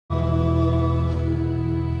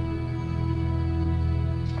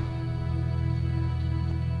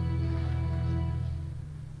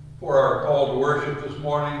For our call to worship this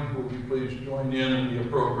morning, would you please join in the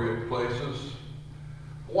appropriate places?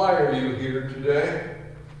 Why are you here today?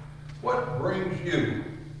 What brings you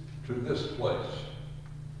to this place?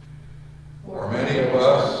 For many of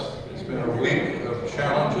us, it's been a week of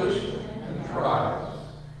challenges and trials.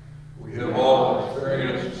 We have all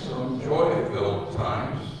experienced some joy-filled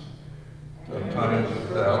times, of times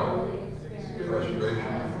of doubt,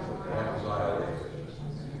 frustration, anxiety.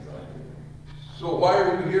 So why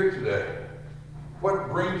are you here today? What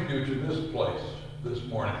brings you to this place this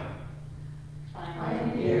morning? I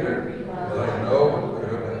am here because I know there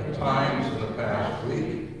have been times in the past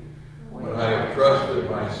week when I have trusted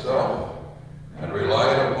myself and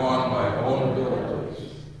relied upon my own abilities.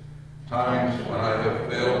 Times when I have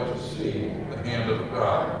failed to see the hand of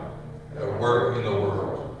God at work in the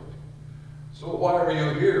world. So why are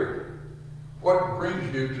you here? What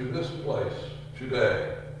brings you to this place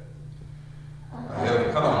today? I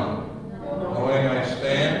have come knowing I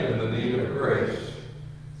stand in the need of grace,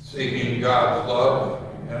 seeking God's love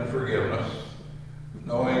and forgiveness,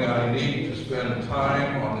 knowing I need to spend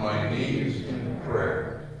time on my knees in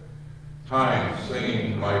prayer, time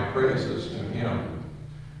singing my praises to Him,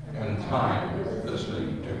 and time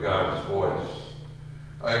listening to God's voice.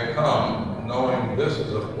 I come knowing this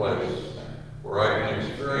is a place where I can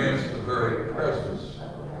experience the very presence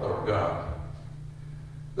of God.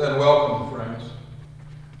 Then welcome, friends,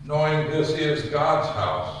 knowing this is God's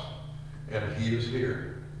house and He is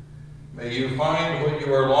here. May you find what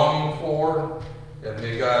you are longing for, and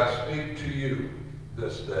may God speak to you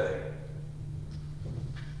this day.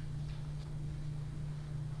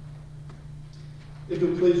 If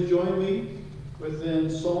you please join me within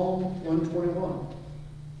Psalm 121.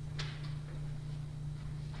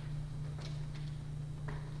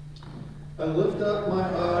 I lift up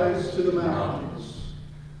my eyes to the mountains.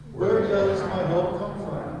 Where does my help come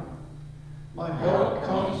from? My help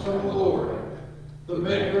comes from the Lord, the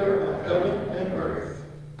maker of heaven and earth.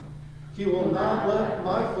 He will not let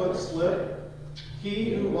my foot slip.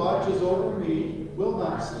 He who watches over me will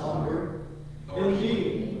not slumber.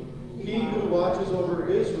 Indeed, he who watches over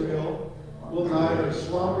Israel will neither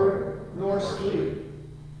slumber nor sleep.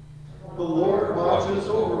 The Lord watches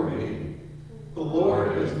over me. The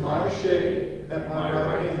Lord is my shade at my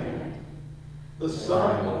right hand. The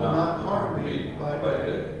sun will not harm me by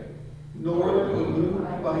day, nor the moon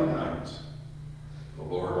by night. The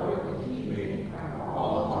Lord will keep me from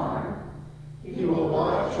all harm. He will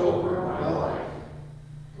watch over my life.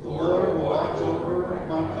 The Lord will watch over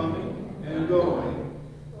my coming and going,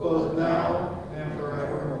 both now and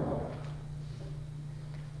forevermore.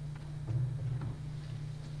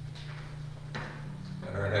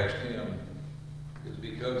 And our next hymn is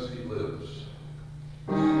Because He Lives.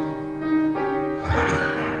 Grace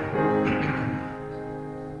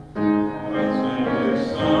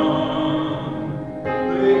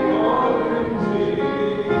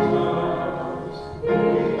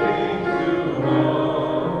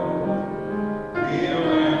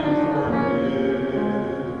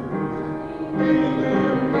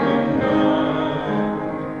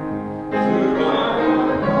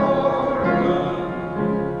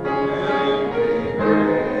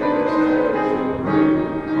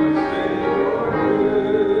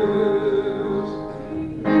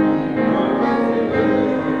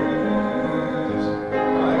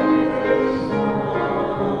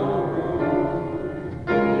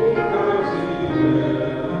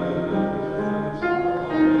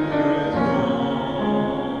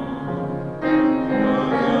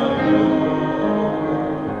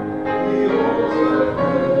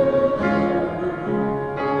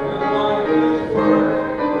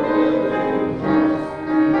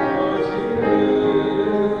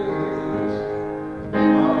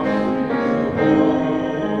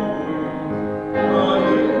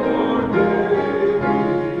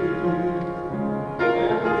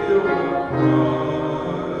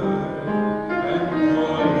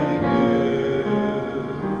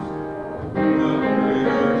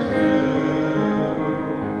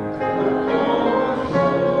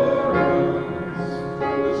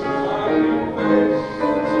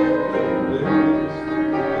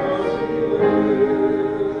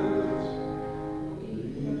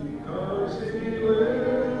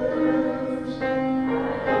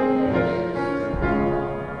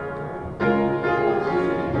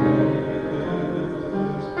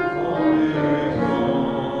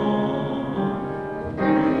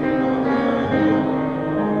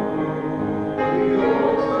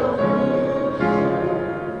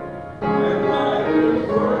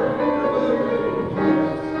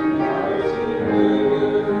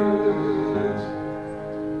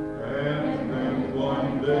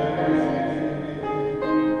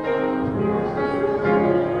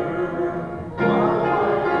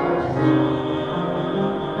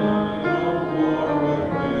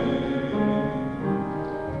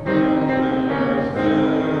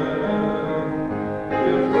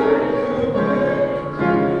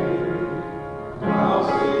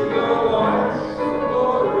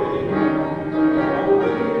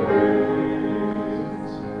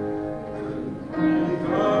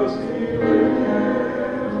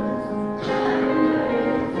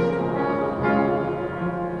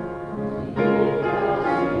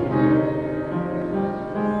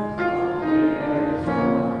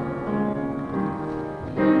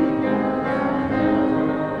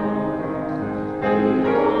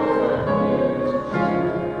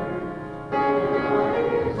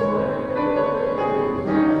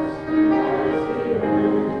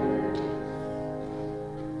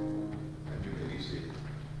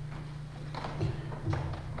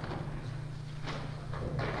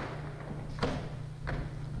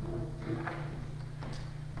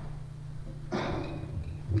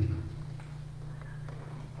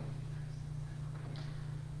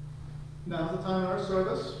Now's the time in our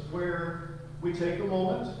service where we take a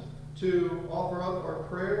moment to offer up our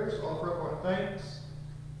prayers, offer up our thanks.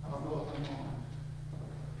 I don't know if I'm on.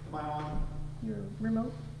 Am I on? Your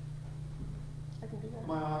remote? I can do that.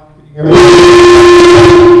 Am I on? Can you hear me?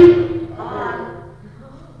 On.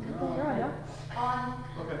 You're on, yeah? On.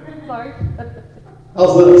 Okay. Sorry.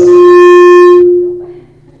 How's this?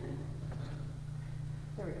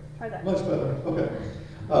 There we go. Try that. Much better. Okay.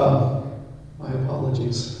 My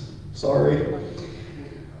apologies. Sorry.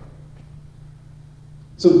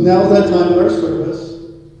 So now's that time in our service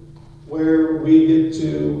where we get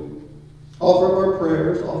to offer up our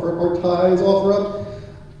prayers, offer up our tithes, offer up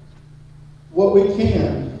what we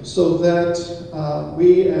can so that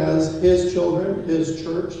we as His children, His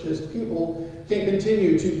church, His people can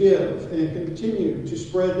continue to give and continue to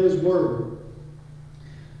spread His word.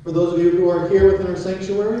 For those of you who are here within our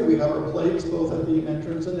sanctuary, we have our plates both at the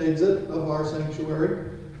entrance and exit of our sanctuary.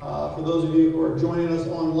 For those of you who are joining us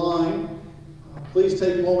online, please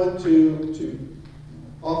take a moment to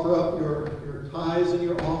offer up your tithes and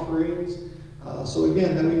your offerings. So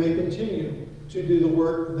again, that we may continue to do the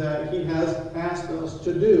work that He has asked us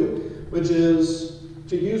to do, which is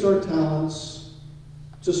to use our talents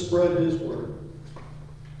to spread His word.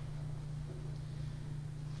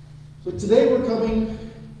 So today we're coming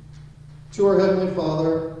to our Heavenly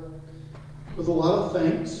Father with a lot of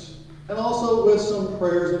thanks and also with some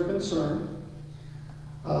prayers of concern.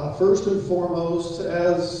 First and foremost,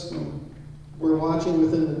 as we're watching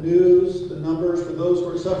within the news, the numbers for those who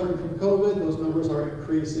are suffering from COVID, those numbers are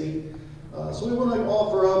increasing. So we want to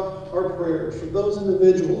offer up our prayers for those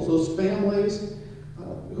individuals, those families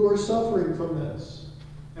who are suffering from this.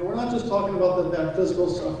 And we're not just talking about that physical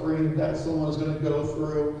suffering that someone is going to go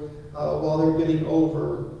through while they're getting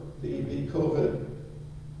over the COVID.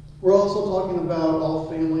 We're also talking about all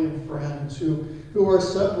family and friends who are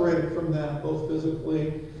separated from them, both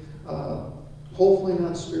physically, hopefully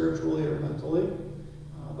not spiritually or mentally,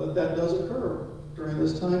 but that does occur during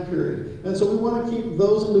this time period. And so we want to keep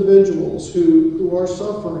those individuals who are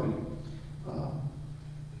suffering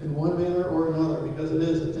in one manner or another, because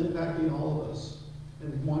it's impacting all of us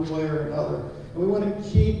in one way or another. And we want to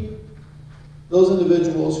keep those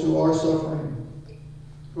individuals who are suffering,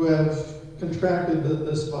 who have contracted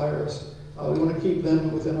this virus. We want to keep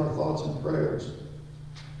them within our thoughts and prayers.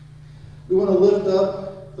 We want to lift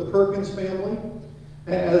up the Perkins family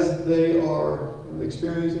as they are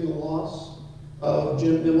experiencing the loss of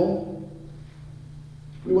Jim Immel.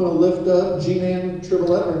 We want to lift up Jean Ann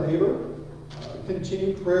Tribolette, our neighbor.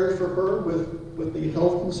 Continue prayers for her with the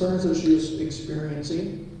health concerns that she is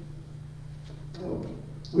experiencing.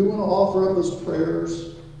 We want to offer up those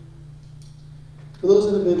prayers for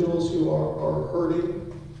those individuals who are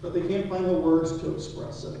hurting, but they can't find the words to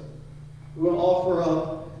express it. We want to offer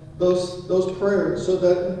up those prayers so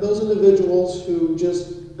that those individuals who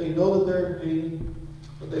they know that they're in pain,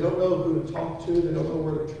 but they don't know who to talk to, they don't know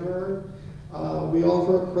where to turn. We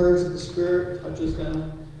offer up prayers that the Spirit touches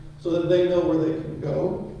them so that they know where they can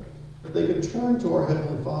go, that they can turn to our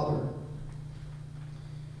Heavenly Father.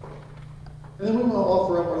 And then we want to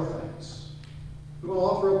offer up our thanks. We want to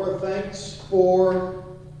offer up our thanks for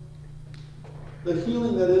the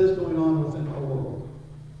healing that is going on within our world.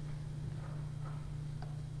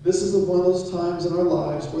 This is one of those times in our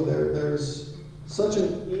lives where there's such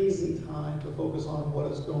an easy time to focus on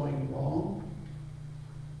what is going wrong.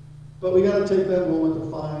 But we got to take that moment to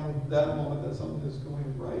find that moment that something is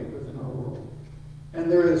going right within our world.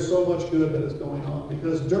 And there is so much good that is going on,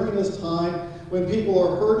 because during this time when people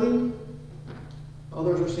are hurting,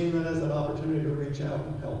 others are seeing that as an opportunity to reach out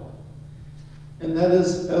and help. And that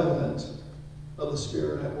is evident of the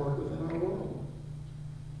Spirit at work within our world.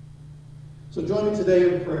 So join me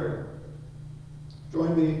today in prayer.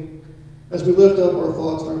 Join me as we lift up our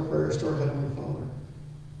thoughts and our prayers to our Heavenly Father.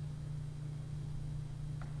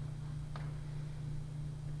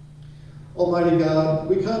 Almighty God,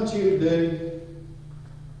 we come to you today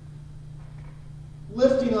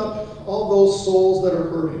lifting up all those souls that are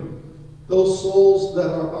hurting, those souls that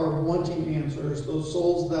are wanting answers, those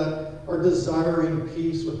souls that are desiring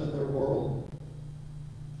peace within their world.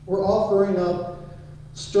 We're offering up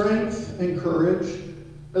strength and courage,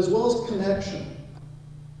 as well as connection.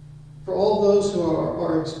 For all those who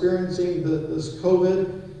are experiencing this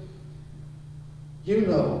COVID, you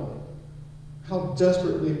know how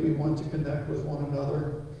desperately we want to connect with one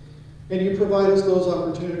another. And you provide us those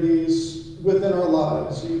opportunities within our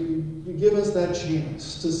lives. You give us that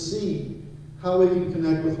chance to see how we can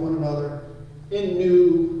connect with one another in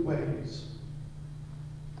new ways.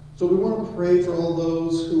 So we want to pray for all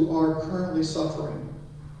those who are currently suffering.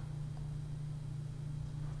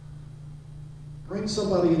 Bring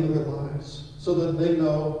somebody into their lives so that they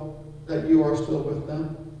know that you are still with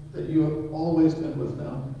them, that you have always been with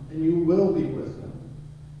them, and you will be with them.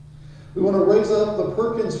 We want to raise up the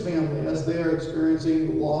Perkins family as they are experiencing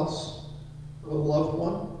the loss of a loved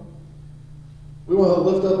one. We want to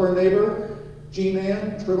lift up our neighbor, Jean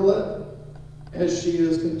Ann Triplett, as she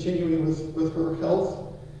is continuing with her health.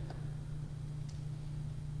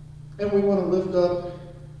 And we want to lift up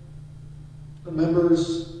the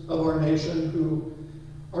members of our nation who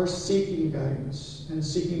are seeking guidance and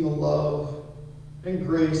seeking the love and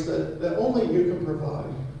grace that only you can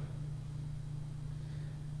provide.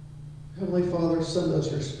 Heavenly Father, send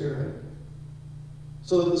us your Spirit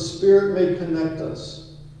so that the Spirit may connect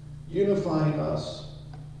us, unifying us,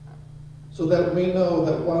 so that we know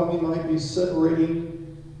that while we might be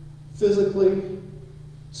separating physically,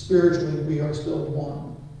 spiritually, we are still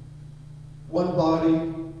one body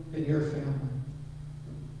in your family,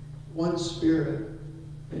 one Spirit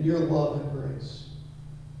in your love and grace.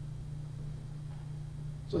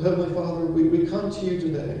 So Heavenly Father, we come to you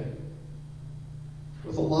today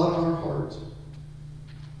with a lot on our heart,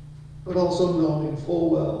 but also knowing full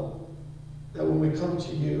well that when we come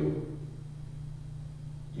to you,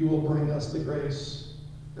 you will bring us the grace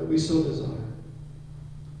that we so desire.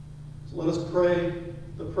 So let us pray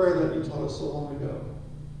the prayer that you taught us so long ago.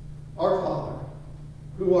 Our Father,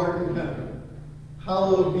 who art in heaven,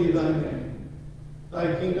 hallowed be thy name.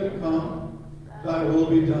 Thy kingdom come, thy will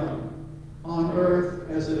be done, on earth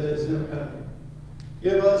as it is in heaven.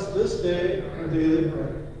 Give us this day our daily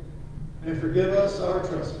bread, and forgive us our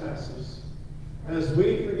trespasses, as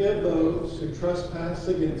we forgive those who trespass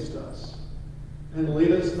against us. And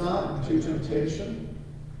lead us not into temptation,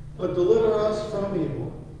 but deliver us from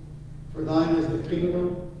evil. For thine is the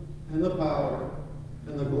kingdom, and the power,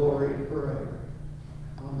 and the glory forever.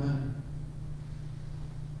 Amen.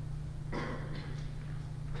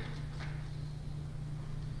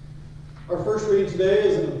 Our first reading today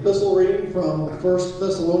is an epistle reading from 1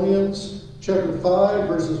 Thessalonians chapter 5,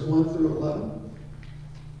 verses 1 through 11.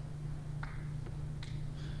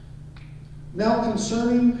 Now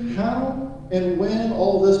concerning how and when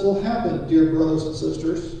all this will happen, dear brothers and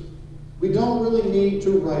sisters, we don't really need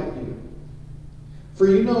to write you. For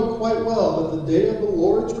you know quite well that the day of the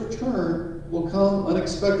Lord's return will come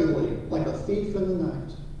unexpectedly, like a thief in the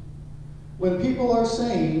night. When people are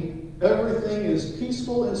saying everything is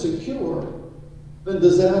peaceful and secure, then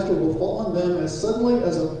disaster will fall on them as suddenly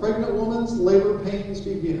as a pregnant woman's labor pains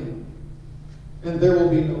begin, and there will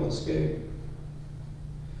be no escape.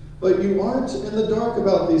 But you aren't in the dark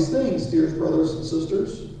about these things, dear brothers and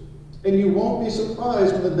sisters, and you won't be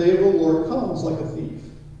surprised when the day of the Lord comes like a thief.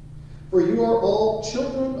 For you are all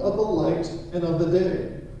children of the light and of the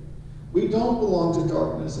day. We don't belong to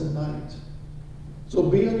darkness and night. So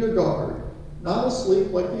be on your guard, not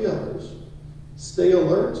asleep like the others. Stay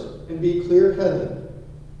alert and be clear-headed.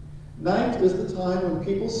 Night is the time when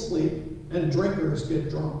people sleep and drinkers get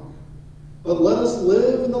drunk. But let us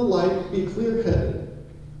live in the light, be clear-headed,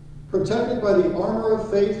 protected by the armor of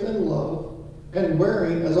faith and love, and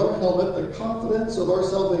wearing as our helmet the confidence of our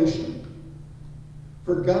salvation.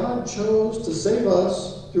 For God chose to save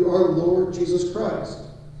us through our Lord Jesus Christ,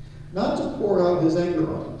 not to pour out his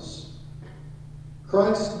anger on us.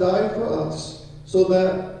 Christ died for us so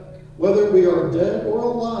that whether we are dead or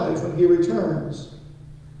alive when he returns,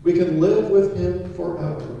 we can live with him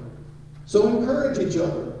forever. So encourage each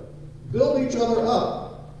other, build each other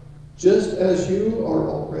up, just as you are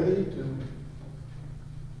already doing.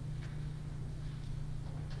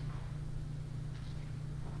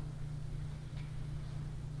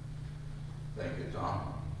 Thank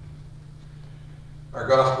Our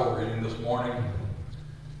gospel reading this morning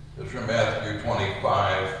is from Matthew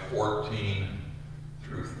 25:14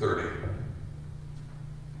 through 30.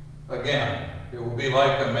 Again, it will be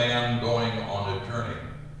like a man going on a journey,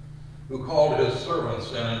 who called his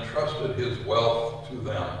servants and entrusted his wealth to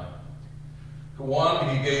them. To one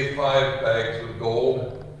he gave 5 bags of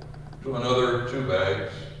gold, to another 2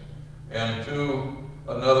 bags, and to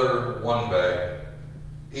another 1 bag,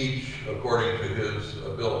 each according to his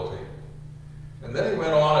ability. And then he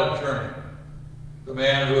went on a journey. The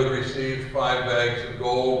man who had received 5 bags of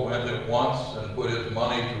gold went at once and put his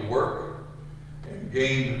money to work and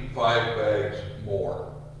gained 5 bags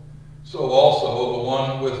more. So also the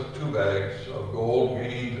one with 2 bags of gold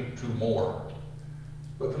gained 2 more.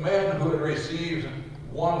 But the man who had received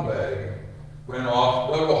 1 bag went off,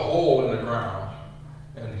 dug a hole in the ground,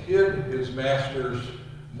 and hid his master's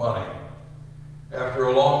money. After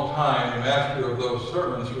a long time, the master of those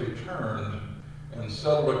servants returned and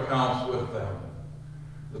settled accounts with them.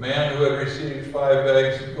 The man who had received 5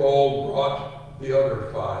 bags of gold brought the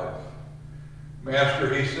other 5.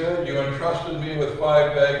 Master, he said, you entrusted me with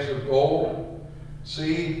 5 bags of gold.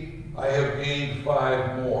 See, I have gained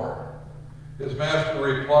 5 more. His master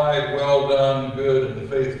replied, well done, good and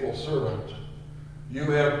faithful servant.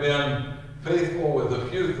 You have been faithful with a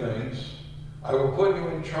few things. I will put you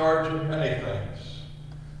in charge of many things.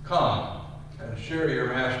 Come and share your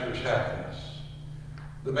master's happiness.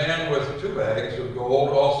 The man with 2 bags of gold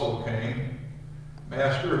also came.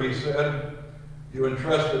 Master, he said, you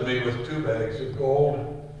entrusted me with 2 bags of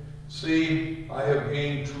gold. See, I have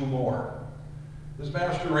gained 2 more. His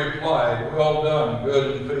master replied, well done,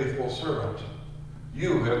 good and faithful servant.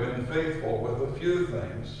 You have been faithful with a few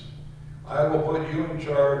things. I will put you in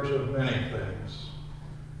charge of many things.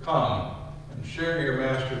 Come and share your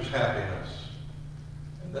master's happiness.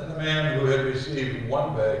 And then the man who had received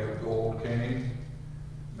 1 bag of gold came.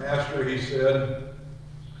 Master, he said,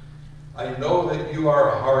 I know that you are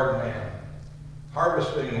a hard man,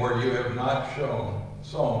 harvesting where you have not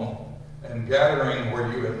sown, and gathering where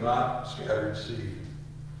you have not scattered seed.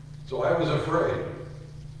 So I was afraid,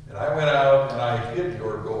 and I went out and I hid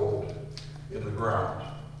your gold in the ground.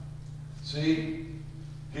 See,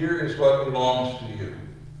 here is what belongs to you.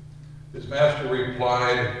 His master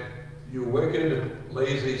replied, you wicked,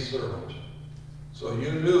 lazy servant. So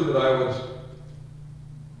you knew that I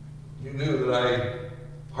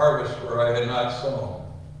harvest where I had not sown,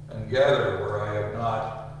 and gather where I have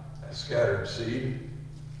not scattered seed.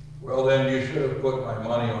 Well, then you should have put my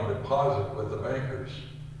money on deposit with the bankers,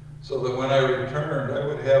 so that when I returned, I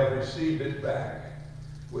would have received it back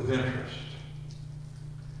with interest.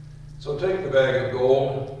 So take the bag of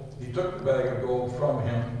gold. He took the bag of gold from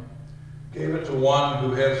him, gave it to one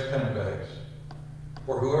who has 10 bags.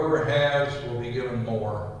 For whoever has will be given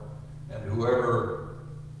more, and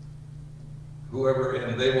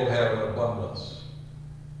and they will have an abundance.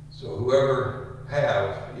 So whoever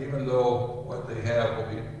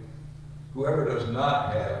does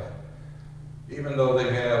not have, even though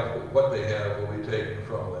they have what they have, will be taken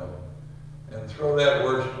from them. And throw that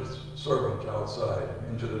worthless servant outside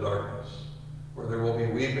into the darkness, where there will be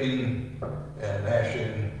weeping and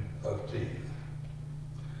gnashing of teeth.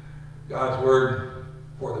 God's word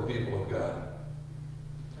for the people of God.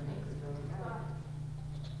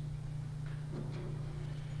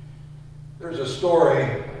 There's a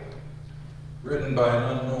story written by an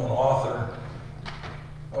unknown author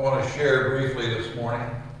I want to share briefly this morning.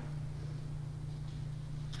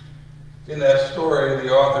 In that story,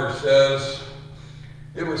 the author says,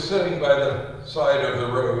 it was sitting by the side of the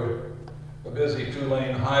road, a busy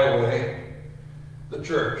 2-lane highway, the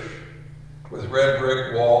church, with red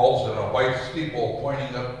brick walls and a white steeple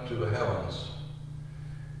pointing up to the heavens.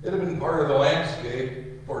 It had been part of the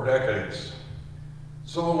landscape for decades,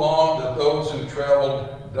 so long that those who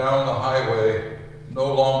traveled down the highway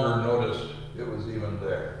no longer noticed it was even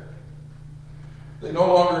there. They no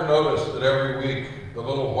longer noticed that every week the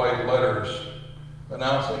little white letters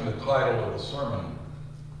announcing the title of the sermon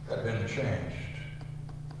had been changed.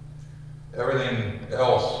 Everything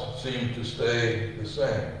else seemed to stay the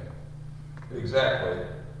same, exactly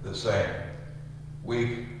the same,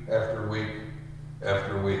 week after week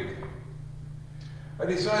after week. I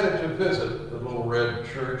decided to visit the little red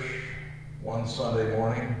church one Sunday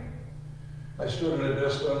morning. I stood at a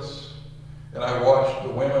distance and I watched the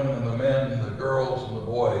women and the men and the girls and the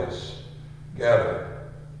boys gather.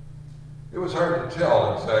 It was hard to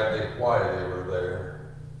tell exactly why they were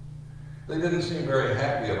there. They didn't seem very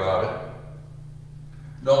happy about it.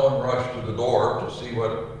 No one rushed to the door to see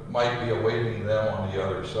what might be awaiting them on the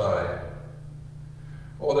other side.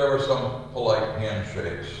 Oh, there were some polite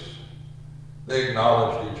handshakes. They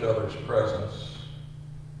acknowledged each other's presence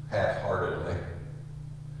half-heartedly.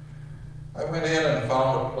 I went in and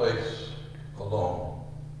found a place alone.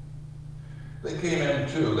 They came in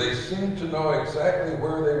too. They seemed to know exactly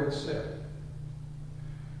where they would sit.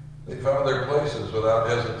 They found their places without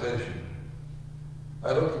hesitation.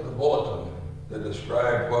 I looked at the bulletin that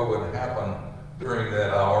described what would happen during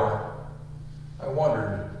that hour. I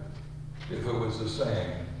wondered if it was the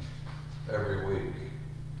same every week.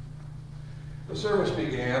 The service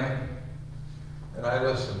began, and I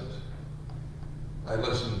listened. I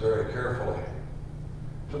listened very carefully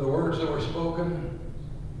to the words that were spoken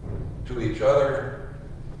to each other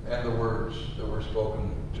and the words that were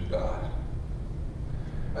spoken to God.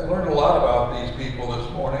 I learned a lot about these people this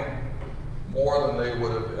morning, more than they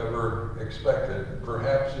would have ever expected,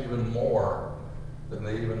 perhaps even more than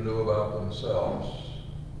they even knew about themselves.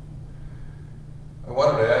 I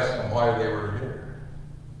wanted to ask them why they were here,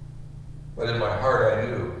 but in my heart I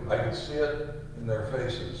knew. I could see it in their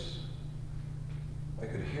faces. I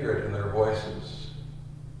could hear it in their voices.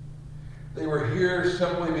 They were here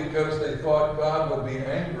simply because they thought God would be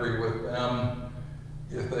angry with them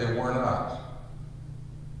if they were not.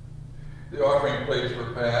 The offering plates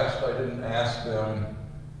were passed. I didn't ask them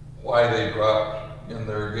why they dropped in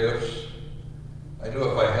their gifts. I knew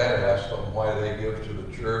if I had asked them why they give to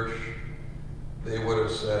the church, they would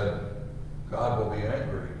have said, God will be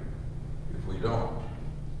angry if we don't.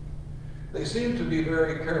 They seemed to be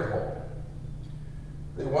very careful.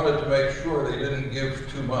 They wanted to make sure they didn't give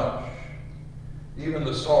too much. Even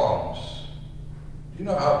the songs. Do you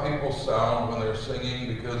know how people sound when they're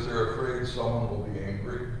singing because they're afraid someone will be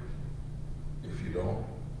angry if you don't?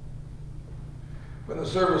 When the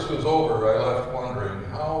service was over, I left wondering,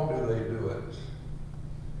 how do they do it?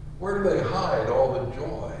 Where do they hide all the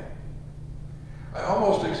joy? I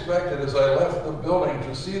almost expected as I left the building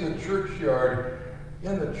to see the churchyard,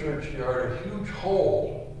 in the churchyard, a huge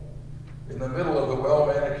hole in the middle of the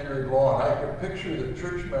well-manicured lawn. I could picture the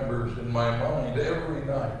church members in my mind every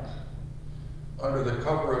night, under the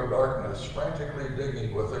cover of darkness, frantically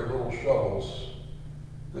digging with their little shovels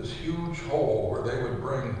this huge hole where they would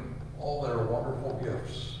bring all their wonderful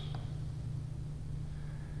gifts.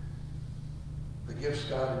 The gifts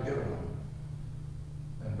God had given them,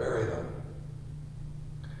 and bury them.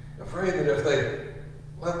 Afraid that if they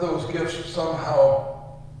let those gifts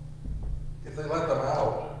somehow, if they let them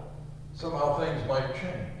out, somehow things might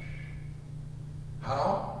change.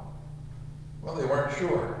 How? Well, they weren't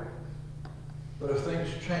sure. But if things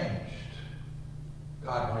changed,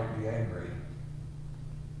 God might be angry.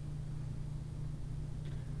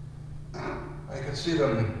 I could see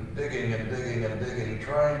them digging and digging and digging,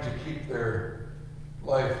 trying to keep their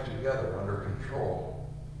life together, under control.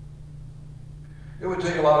 It would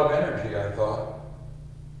take a lot of energy, I thought,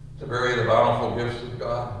 to bury the bountiful gifts of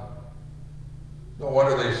God. No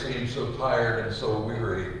wonder they seemed so tired and so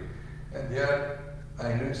weary. And yet,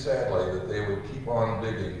 I knew sadly that they would keep on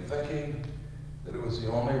digging, thinking that it was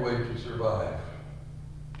the only way to survive.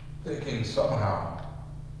 Thinking somehow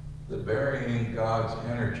that burying God's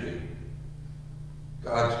energy,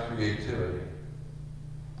 God's creativity,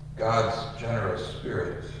 God's generous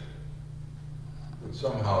spirit would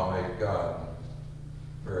somehow make God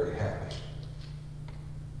very happy.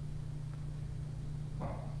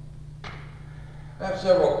 I have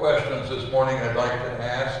several questions this morning I'd like to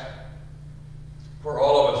ask for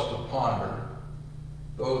all of us to ponder.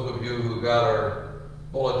 Those of you who got our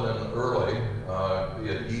bulletin early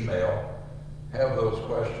via email, have those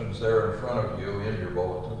questions there in front of you in your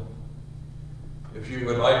bulletin. If you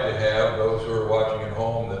would like to have those who are watching at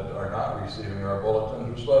home that are not receiving our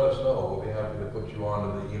bulletin, just let us know. We'll be happy to put you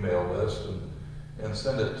onto the email list and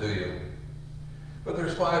send it to you. But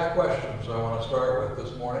there's 5 questions I want to start with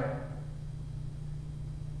this morning.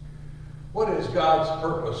 What is God's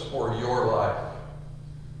purpose for your life?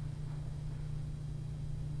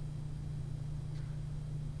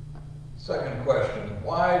 Second question,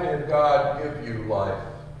 why did God give you life?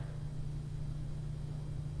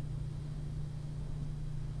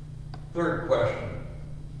 Third question,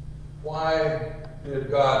 why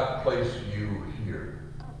did God place you here?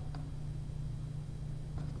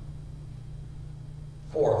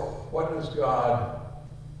 Fourth, what does God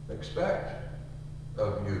expect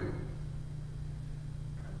of you?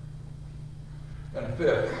 And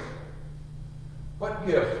fifth, what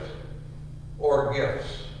gift or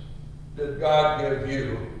gifts did God give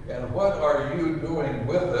you, and what are you doing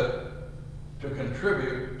with it to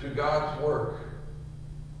contribute to God's work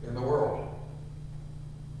in the world?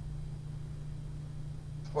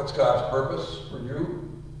 What's God's purpose for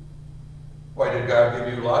you? Why did God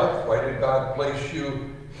give you life? Why did God place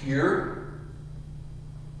you here?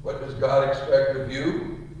 What does God expect of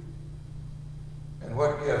you? And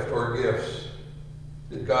what gift or gifts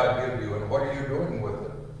did God give you? And what are you doing with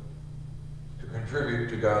it to contribute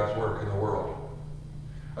to God's work in the world?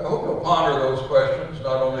 I hope you'll ponder those questions,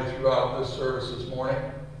 not only throughout this service this morning,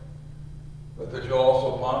 but that you'll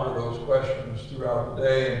also ponder those questions throughout the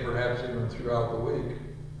day and perhaps even throughout the week.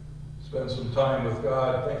 Spend some time with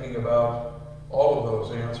God thinking about all of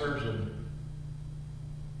those answers and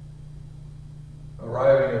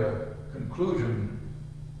arriving at a conclusion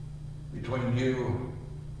between you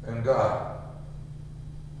and God.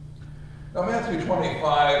 Now, Matthew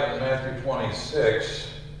 25 and Matthew 26,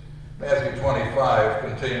 Matthew 25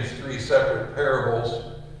 contains three separate parables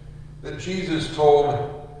that Jesus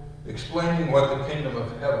told explaining what the kingdom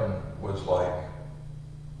of heaven was like.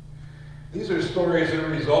 These are stories that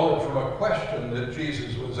resulted from a question that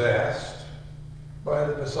Jesus was asked by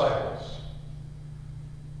the disciples.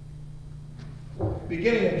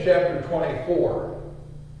 Beginning in chapter 24,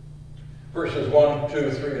 verses 1,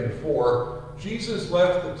 2, 3, and 4, Jesus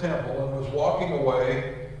left the temple and was walking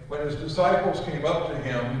away when his disciples came up to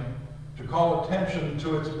him to call attention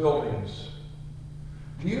to its buildings.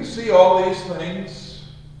 "Do you see all these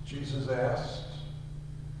things?" Jesus asked.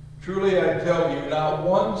 "Truly I tell you, not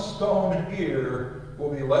one stone here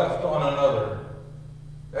will be left on another.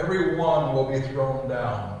 Every one will be thrown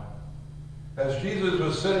down." As Jesus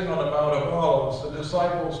was sitting on the Mount of Olives, the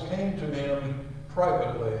disciples came to him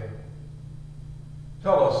privately.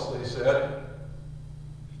 "Tell us," they said,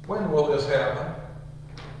 "when will this happen?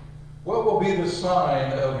 What will be the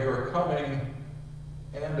sign of your coming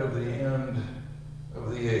and of the end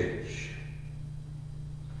of the age?"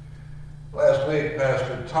 Last week,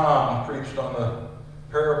 Pastor Tom preached on the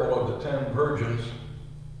parable of the 10 virgins.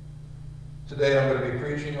 Today I'm going to be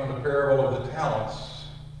preaching on the parable of the talents.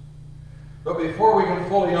 But before we can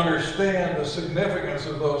fully understand the significance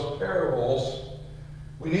of those parables,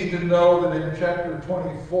 we need to know that in chapter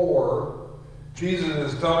 24,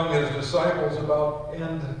 Jesus is telling his disciples about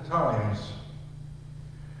end times,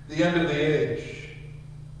 the end of the age.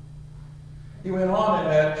 He went on in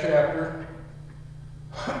that chapter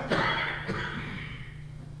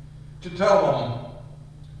to tell them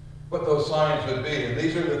what those signs would be. And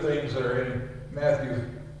these are the things that are in Matthew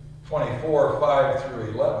 24, 5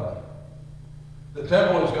 through 11. The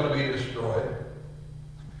temple is going to be destroyed.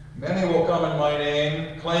 Many will come in my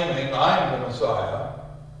name, claiming I'm the Messiah.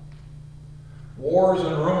 Wars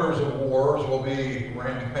and rumors of wars will be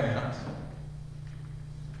rampant.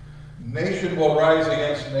 Nation will rise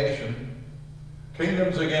against nation,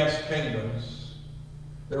 kingdoms against kingdoms.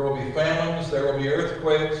 There will be famines, there will be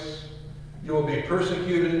earthquakes. You will be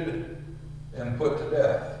persecuted and put to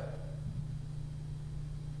death.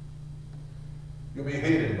 You'll be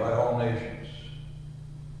hated by all nations.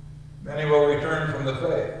 Many will return from the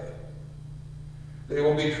faith. They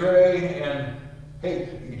will betray and hate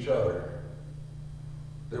each other.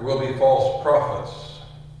 There will be false prophets.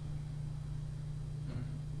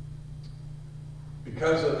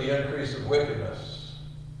 Because of the increase of wickedness,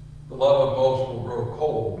 the love of most will grow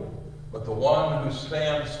cold, but the one who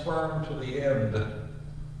stands firm to the end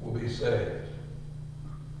will be saved.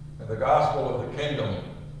 And the gospel of the kingdom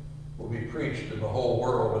will be preached in the whole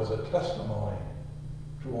world as a testimony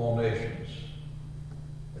to all nations.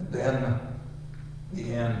 And then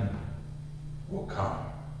the end will come.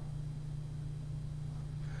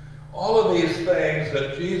 All of these things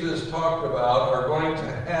that Jesus talked about are going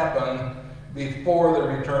to happen before the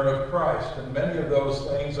return of Christ. And many of those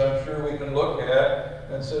things I'm sure we can look at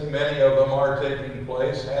and say many of them are taking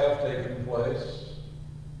place, have taken place.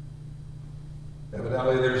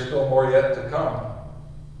 Evidently, there's still more yet to come.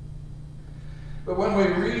 But when we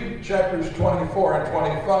read chapters 24 and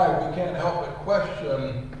 25, we can't help but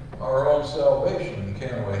question our own salvation,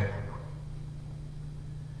 can we?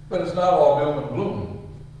 But it's not all doom and gloom.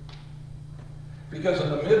 Because in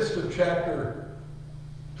the midst of chapter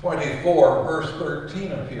 24, verse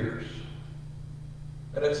 13 appears.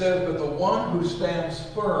 And it says, "But the one who stands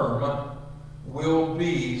firm will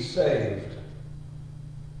be saved."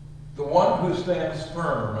 The one who stands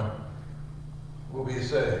firm will be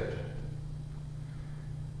saved.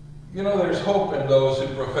 You know, there's hope in those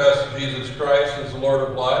who profess Jesus Christ as the Lord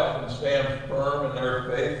of life and stand firm in their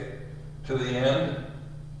faith to the end.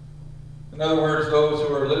 In other words, those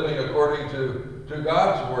who are living according to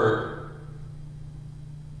God's word.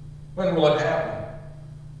 When will it happen?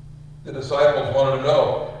 The disciples wanted to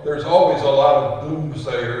know. There's always a lot of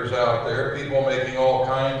doomsayers out there, people making all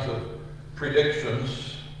kinds of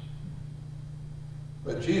predictions.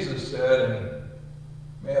 But Jesus said in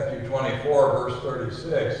Matthew 24, verse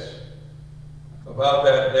 36, "About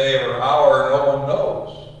that day or hour no one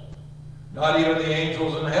knows, not even the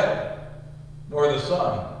angels in heaven, nor the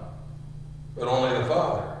Son, but only the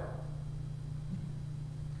Father.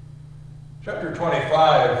 Chapter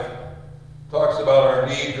 25 talks about our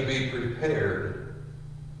need to be prepared.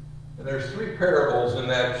 And there's 3 parables in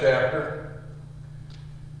that chapter.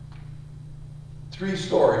 3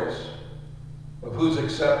 stories of who's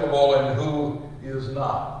acceptable and who is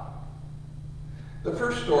not. The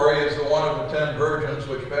first story is the one of the 10 virgins,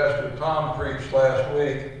 which Pastor Tom preached last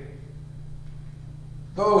week.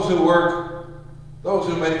 Those who work, those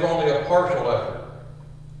who make only a partial effort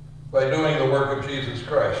by doing the work of Jesus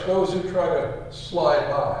Christ, those who try to slide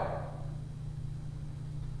by,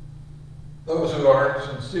 those who aren't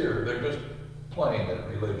sincere, they're just playing at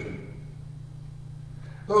religion,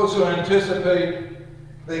 those who anticipate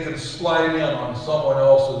they can slide in on someone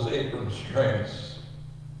else's apron strings.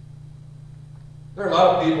 There are a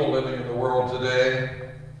lot of people living in the world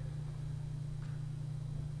today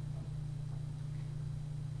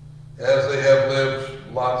as they have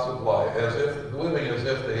lived lots of life, living as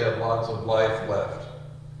if they have lots of life left.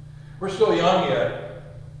 We're still young yet.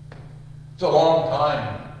 It's a long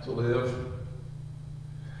time to live.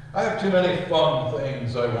 I have too many fun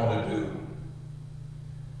things I want to do.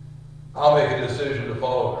 I'll make a decision to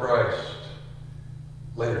follow Christ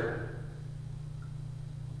later.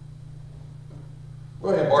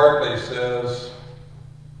 William Barclay says,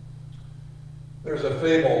 there's a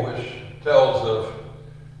fable which tells of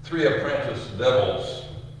 3 apprentice devils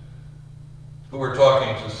who were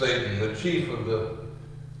talking to Satan, the chief of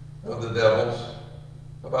the devils,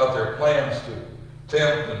 about their plans to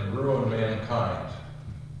tempt and ruin mankind.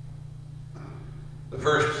 The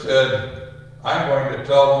first said, I'm going to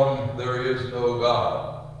tell them there is no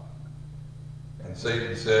God. And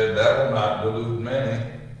Satan said, that will not delude many,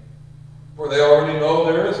 for they already know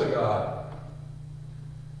there is a God.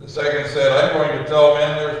 The second said, I'm going to tell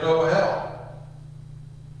men there's no hell.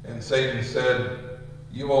 And Satan said,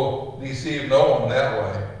 you will deceive no one that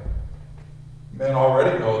way. Men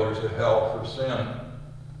already know there's a hell for sin.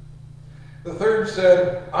 The third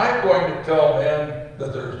said, I'm going to tell men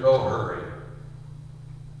that there's no hurry.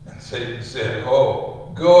 And Satan said,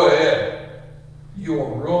 oh, go ahead. You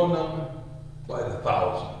will ruin them by the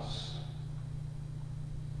thousands.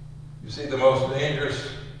 You see, the most dangerous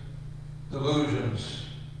delusions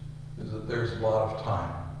is that there's a lot of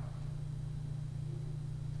time.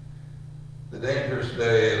 The dangerous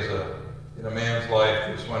day in a man's life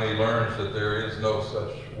is when he learns that there is no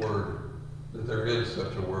such word, that there is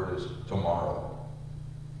such a word as tomorrow.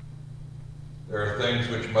 There are things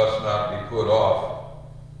which must not be put off,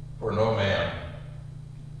 for no man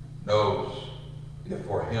knows if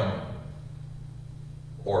for him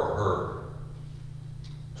or her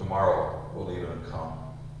tomorrow will even come.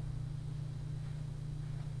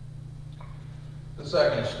 The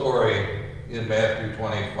second story in Matthew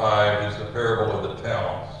 25 is the parable of the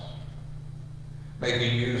talents,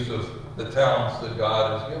 making use of the talents that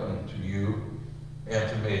God has given to you and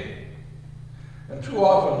to me. And too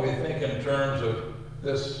often we think in terms of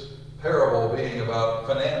this parable being about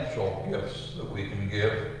financial gifts that we can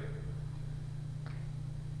give.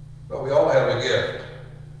 But we all have a gift,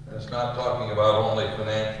 and it's not talking about only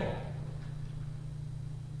financial.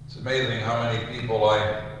 It's amazing how many people I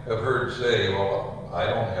have heard say, well, I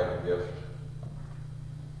don't have a gift.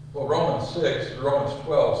 Well, Romans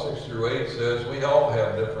 12, 6 through 8 says we all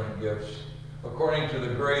have different gifts according to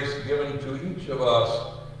the grace given to each of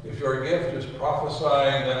us. If your gift is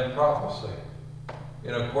prophesying, then prophesy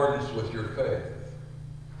in accordance with your faith.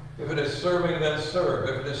 If it is serving, then serve.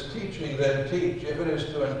 If it is teaching, then teach. If it is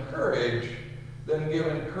to encourage, then give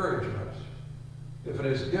encouragement. If it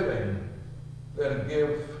is giving, then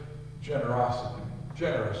give generously.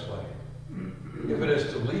 If it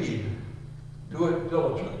is to lead, do it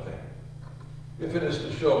diligently. If it is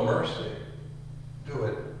to show mercy, do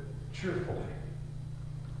it cheerfully.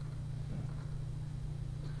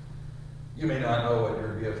 You may not know what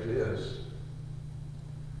your gift is,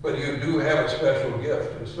 but you do have a special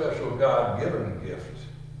gift, a special God-given gift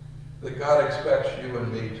that God expects you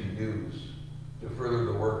and me to use to further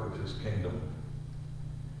the work of his kingdom.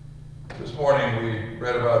 This morning we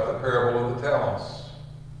read about the parable of the talents.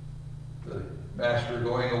 The master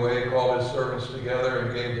going away called his servants together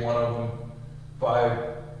and gave one of them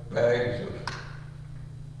 5 bags of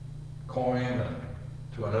coin, and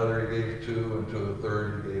to another he gave 2, and to the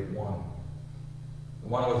third he gave 1. The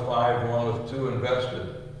one with 5, the one with 2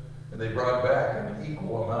 invested, and they brought back an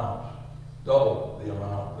equal amount, double the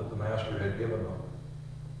amount that the master had given them.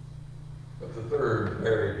 But the third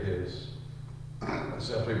buried his and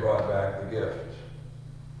simply brought back the gift,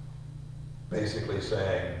 basically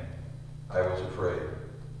saying, I was afraid.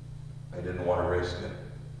 I didn't want to risk it.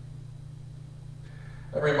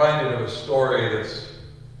 I'm reminded of a story that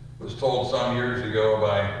was told some years ago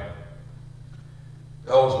by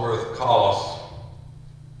Ellsworth Collis.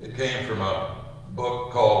 It came from a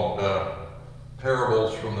book called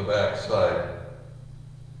Parables from the Backside.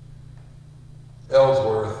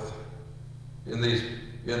 Ellsworth, in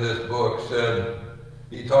this book, said,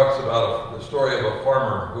 he talks about the story of a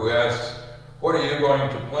farmer who asks, "What are you going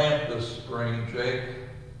to plant this spring, Jake?"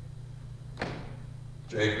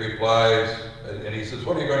 Jake replies, and he says,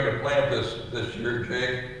 "What are you going to plant this year,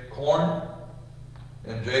 Jake? Corn?"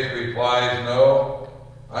 And Jake replies, "No,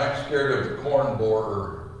 I'm scared of the corn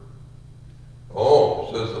borer."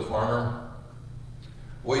 "Oh," says the farmer,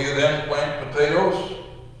 "will you then plant potatoes?"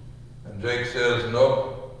 And Jake says,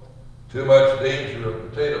 "Nope, too much danger of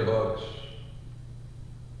potato bugs."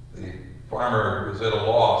 The farmer was at a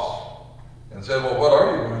loss and said, "Well, what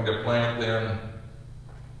are you going to plant then?"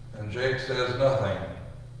 And Jake says, "Nothing.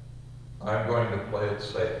 I'm going to play it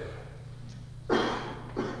safe."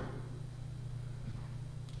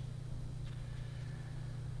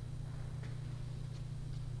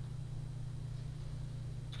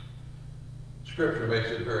 Scripture makes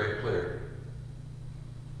it very clear.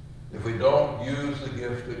 If we don't use the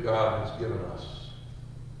gift that God has given us,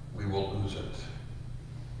 we will lose it.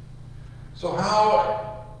 So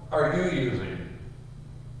how are you using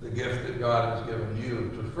the gift that God has given you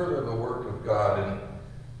to further the work of God in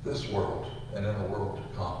this world and in the world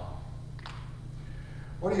to come?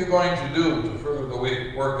 What are you going to do to further the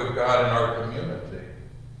work of God in our community,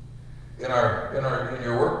 in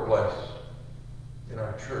your workplace, in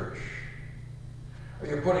our church? Are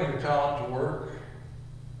you putting your talent to work,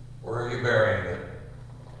 or are you burying it,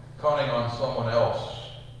 counting on someone else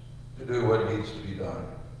to do what needs to be done?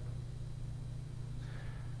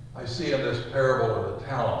 I see in this parable of the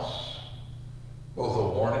talents both a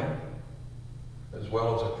warning as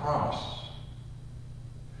well as a promise.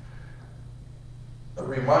 A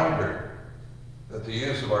reminder that the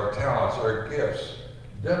use of our talents, our gifts,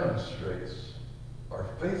 demonstrates our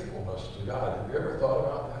faithfulness to God. Have you ever thought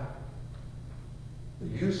about that? The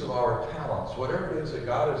use of our talents, whatever it is that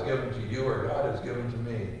God has given to you or God has given to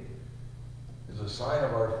me, is a sign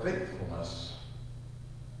of our faithfulness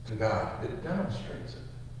to God. It demonstrates it.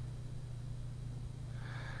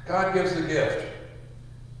 God gives the gift,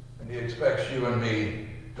 and he expects you and me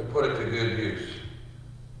to put it to good use.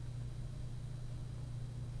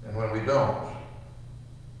 And when we don't,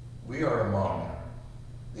 we are among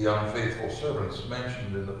the unfaithful servants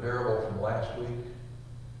mentioned in the parable from last week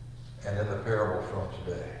and in the parable from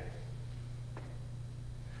today.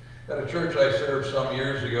 At a church I served some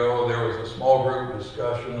years ago, there was a small group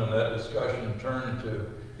discussion, and that discussion turned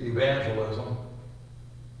to evangelism.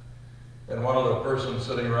 And one of the persons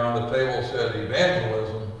sitting around the table said,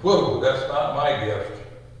 "Evangelism? Whoa, that's not my gift."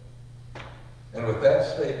 And with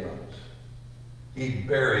that statement, he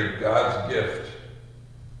buried God's gift,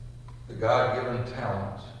 the God-given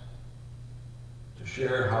talent, to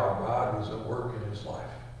share how God was at work in his life.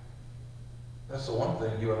 That's the one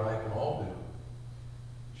thing you and I can all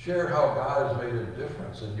do. Share how God has made a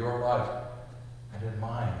difference in your life and in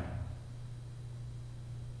mine.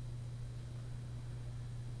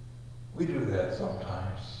 We do that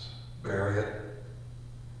sometimes. Bury it.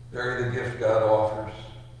 Bury the gift God offers,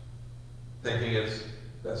 thinking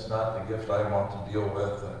that's not the gift I want to deal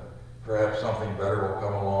with, and perhaps something better will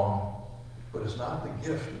come along. But it's not the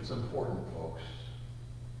gift that's important, folks.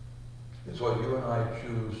 It's what you and I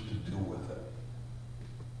choose to do with it.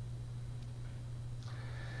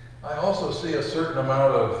 I also see a certain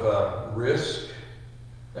amount of risk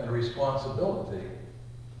and responsibility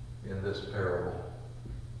in this parable.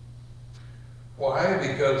 Why?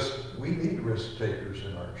 Because we need risk takers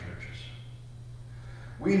in our churches.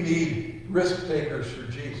 We need risk takers for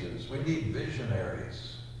Jesus. We need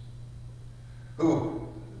visionaries who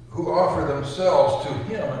offer themselves to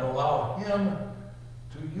him and allow him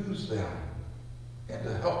to use them and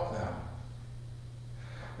to help them.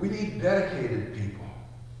 We need dedicated people.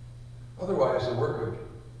 Otherwise, the work of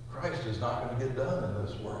Christ is not going to get done in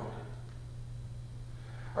this world.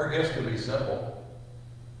 Our gifts can be simple.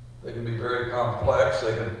 They can be very complex.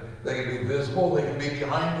 They can be visible. They can be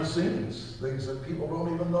behind the scenes, things that people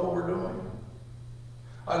don't even know we're doing.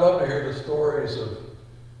 I love to hear the stories of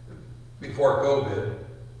before COVID.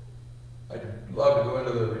 I'd love to go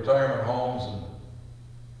into the retirement homes and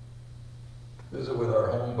visit with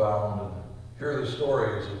our homebound and hear the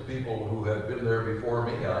stories of people who had been there before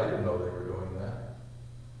me. I didn't know they were doing that.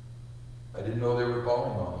 I didn't know they were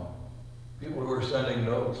calling on them. People who were sending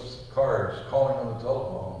notes, cards, calling on the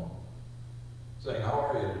telephone, saying, "How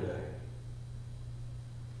are you today?"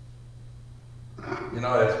 You know,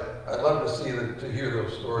 I'd love to hear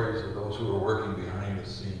those stories of those who are working behind the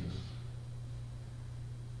scenes.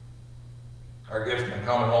 Our gift can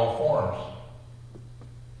come in all forms.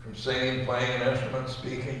 From singing, playing an instrument,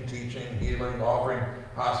 speaking, teaching, healing, offering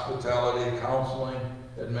hospitality, counseling,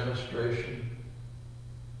 administration.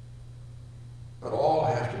 But all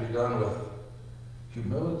have to be done with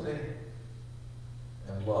humility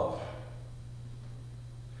and love.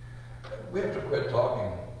 We have to quit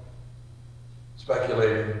talking,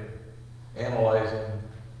 speculating, analyzing,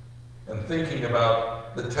 and thinking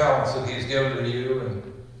about the talents that He's given to you and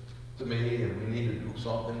to me, and we need to do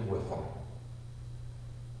something with them.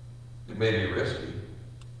 It may be risky.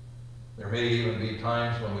 There may even be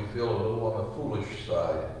times when we feel a little on the foolish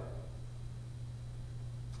side.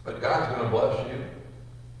 But God's going to bless you,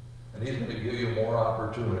 and He's going to give you more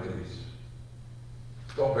opportunities.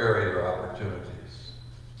 Don't bury your opportunities.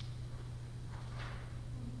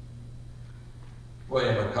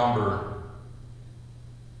 William McCumber,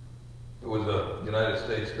 who was a United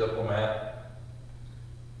States diplomat,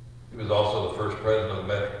 he was also the first president of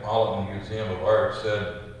the Metropolitan Museum of Art,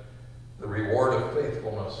 said, "The reward of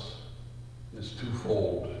faithfulness is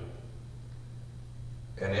twofold: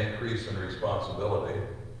 an increase in responsibility."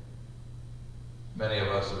 Many of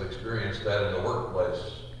us have experienced that in the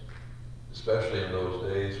workplace, especially in those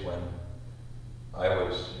days when I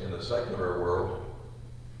was in the secular world.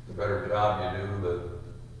 The better job you do,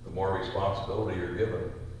 the more responsibility you're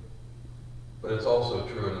given. But it's also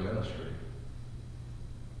true in the ministry.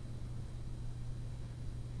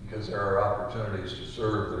 Because there are opportunities to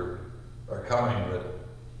serve that are coming that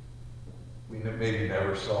we maybe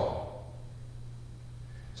never saw.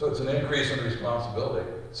 So it's an increase in responsibility.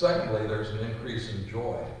 Secondly, there's an increase in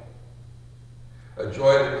joy. A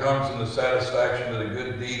joy that comes in the satisfaction that a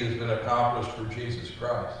good deed has been accomplished for Jesus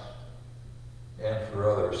Christ and for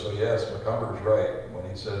others. So yes, McCumber's right when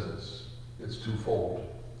he says it's twofold.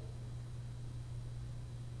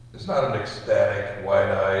 It's not an ecstatic,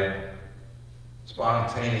 wide-eyed,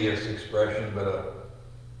 spontaneous expression, but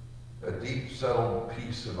a deep, settled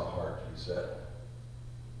peace in the heart, he said.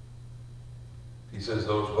 He says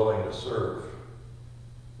those willing to serve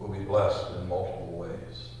will be blessed in multiple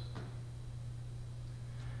ways.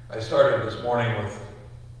 I started this morning with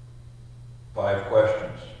 5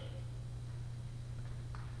 questions.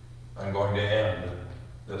 I'm going to end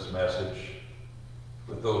this message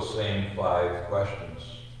with those same 5 questions.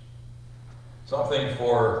 Something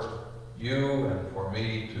for you and for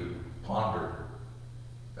me to ponder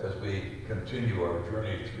as we continue our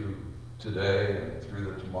journey through today and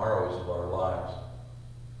through the tomorrows of our lives.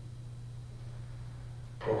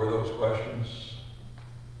 What were those questions?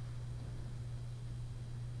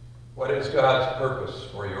 What is God's purpose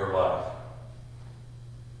for your life?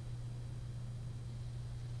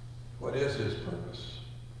 What is His purpose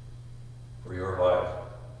for your life?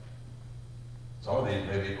 Some of these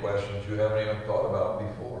may be questions you haven't even thought about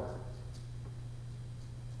before.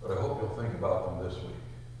 But I hope you'll think about them this week.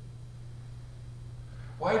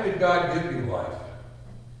 Why did God give you life?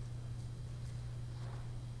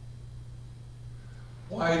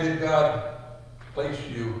 Why did God place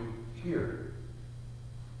you here,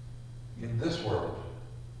 in this world,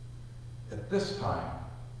 at this time,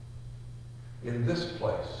 in this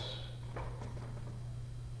place?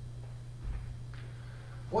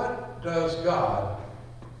 What does God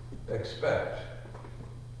expect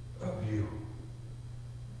of you?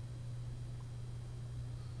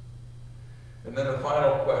 And then the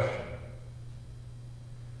final question: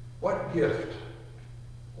 what gift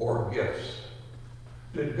or gifts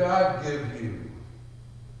did God give you?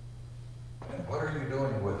 And what are you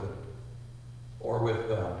doing with it or with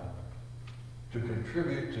them to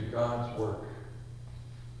contribute to God's work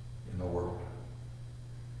in the world?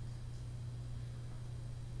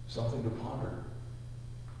 Something to ponder.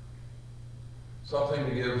 Something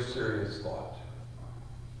to give serious thought.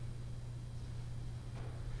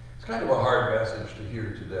 It's kind of a hard message to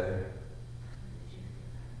hear today.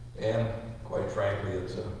 And quite frankly,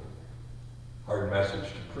 it's a hard message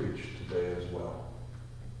to preach today as well.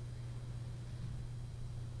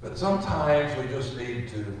 But sometimes we just need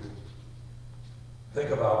to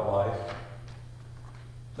think about life,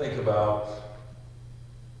 think about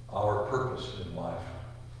our purpose in life.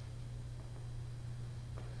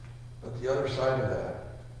 But the other side of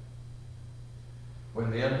that, when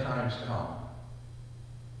the end times come,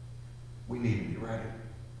 we need to be ready.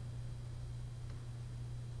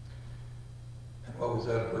 And what was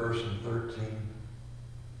that verse in 13?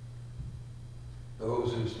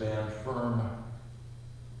 Those who stand firm,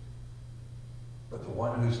 but the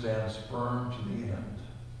one who stands firm to the end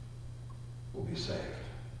will be saved.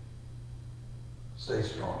 Stay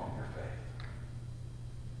strong in your faith.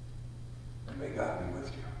 And may God be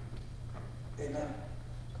with you. Amen.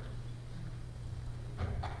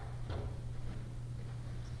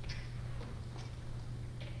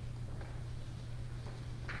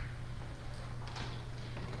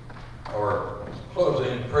 Our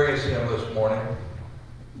closing praise hymn this morning,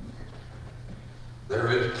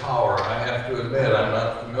 There Is Power. I have to admit, I'm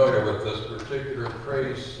not familiar with this particular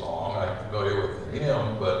praise song. I'm familiar with the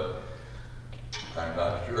hymn, but I'm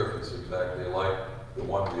not sure if it's exactly like the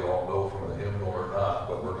one we all know from the hymnal or not,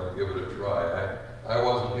 but we're going to give it a try. I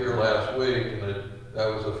wasn't here last week, and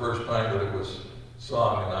that was the first time that it was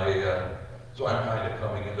sung, and so I'm kind of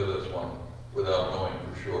coming into this one without knowing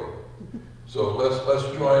for sure. So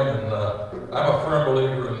let's join, and I'm a firm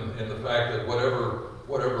believer in the fact that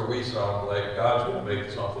whatever we sound like, God's going to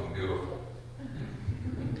make something beautiful.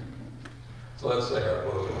 So let's sing our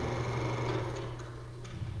closing.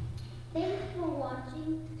 Thanks for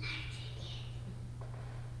watching.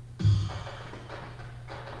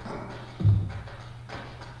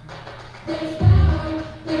 There's power,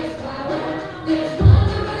 there's power, there's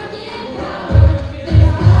wonder working power. There's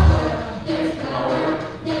power, there's power,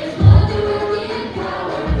 there's wonder working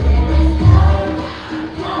power. There is power,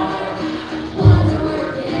 power, wonder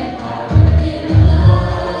working power in the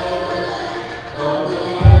blood of the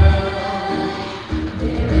Lamb.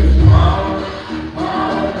 There is power,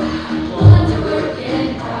 power, wonder working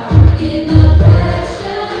power in the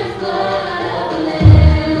precious blood of the Lamb.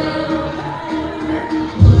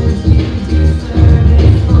 Would you do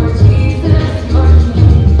service for Jesus, your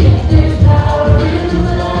King? There's power in the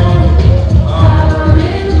blood, power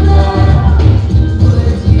in the blood.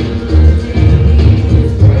 Would you live daily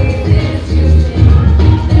His praises to sing?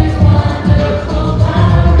 There's wonderful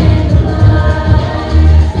power in the blood.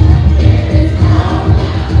 There is power,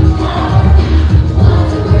 power,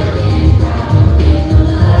 wonder working power in the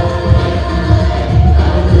blood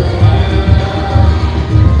of the Lamb.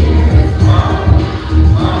 There is power,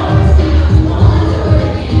 power, wonder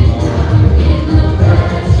working power in the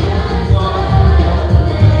precious blood of the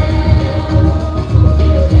Lamb.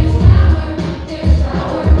 There's power, there's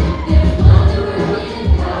power, there's wonder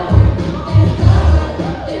working power. There's power,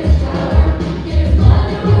 there's power, there's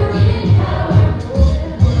wonder working power.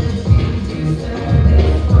 Would you do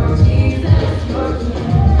service for Jesus, your King?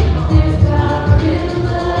 There's power in the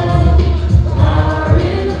blood, power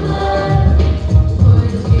in the blood.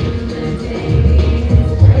 Would you live daily His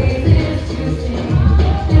praises to sing?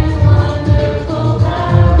 There's wonderful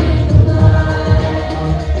power in the blood.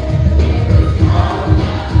 There is power,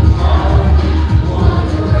 power,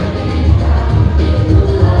 wonder working power in the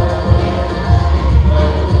blood of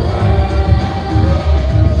the Lamb.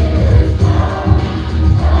 There is power,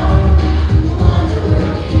 power, wonder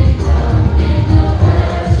working power in the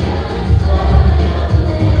precious blood of the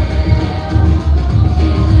Lamb.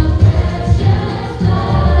 In the precious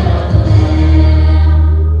blood of the Lamb.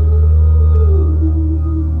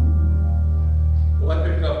 Well, I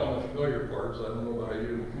picked up on the familiar parts. I don't know about you.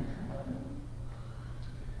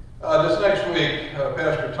 This next week,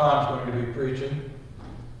 Pastor Tom's going to be preaching.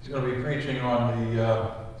 He's going to be preaching on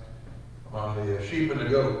the sheep and the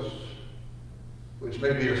goats, which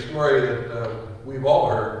may be a story that we've all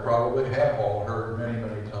heard, probably have all heard many,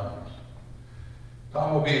 many times.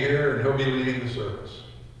 Tom will be here, and he'll be leading the service.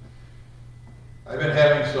 I've been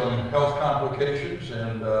having some health complications,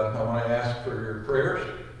 and I want to ask for your prayers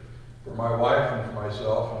for my wife and for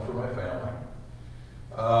myself and for my family.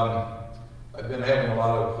 I've been having a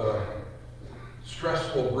lot of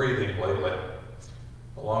stressful breathing lately,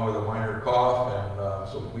 along with a minor cough and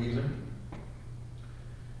some wheezing.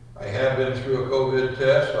 I have been through a COVID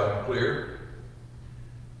test. I'm clear.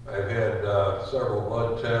 I've had several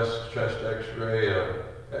blood tests, chest x-ray,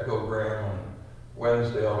 echogram, and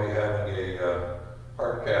Wednesday I'll be having a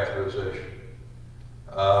heart catheterization.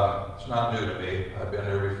 It's not new to me. I've been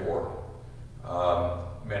there before,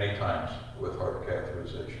 many times with heart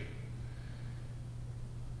catheterization.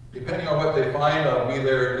 Depending on what they find, I'll be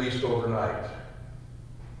there at least overnight.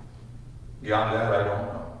 Beyond that, I don't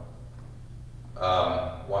know.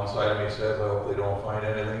 One side of me says, I hope they don't find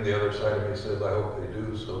anything. The other side of me says, I hope they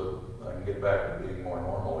do, so that I can get back to being more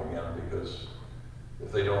normal again, because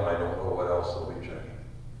if they don't, I don't know what else they'll be checking.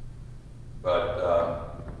 But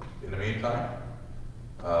in the meantime,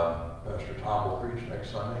 Pastor Tom will preach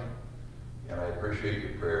next Sunday, and I appreciate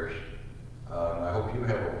your prayers. I hope you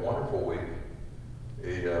have a wonderful week, a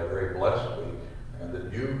very blessed week, and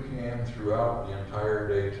that you can, throughout the entire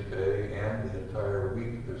day today and the entire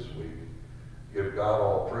week this week, give God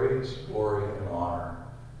all praise, glory, and honor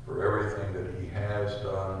for everything that He has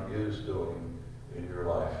done, is doing in your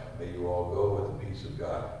life. May you all go with the peace of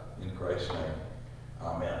God. In Christ's name,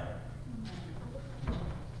 amen.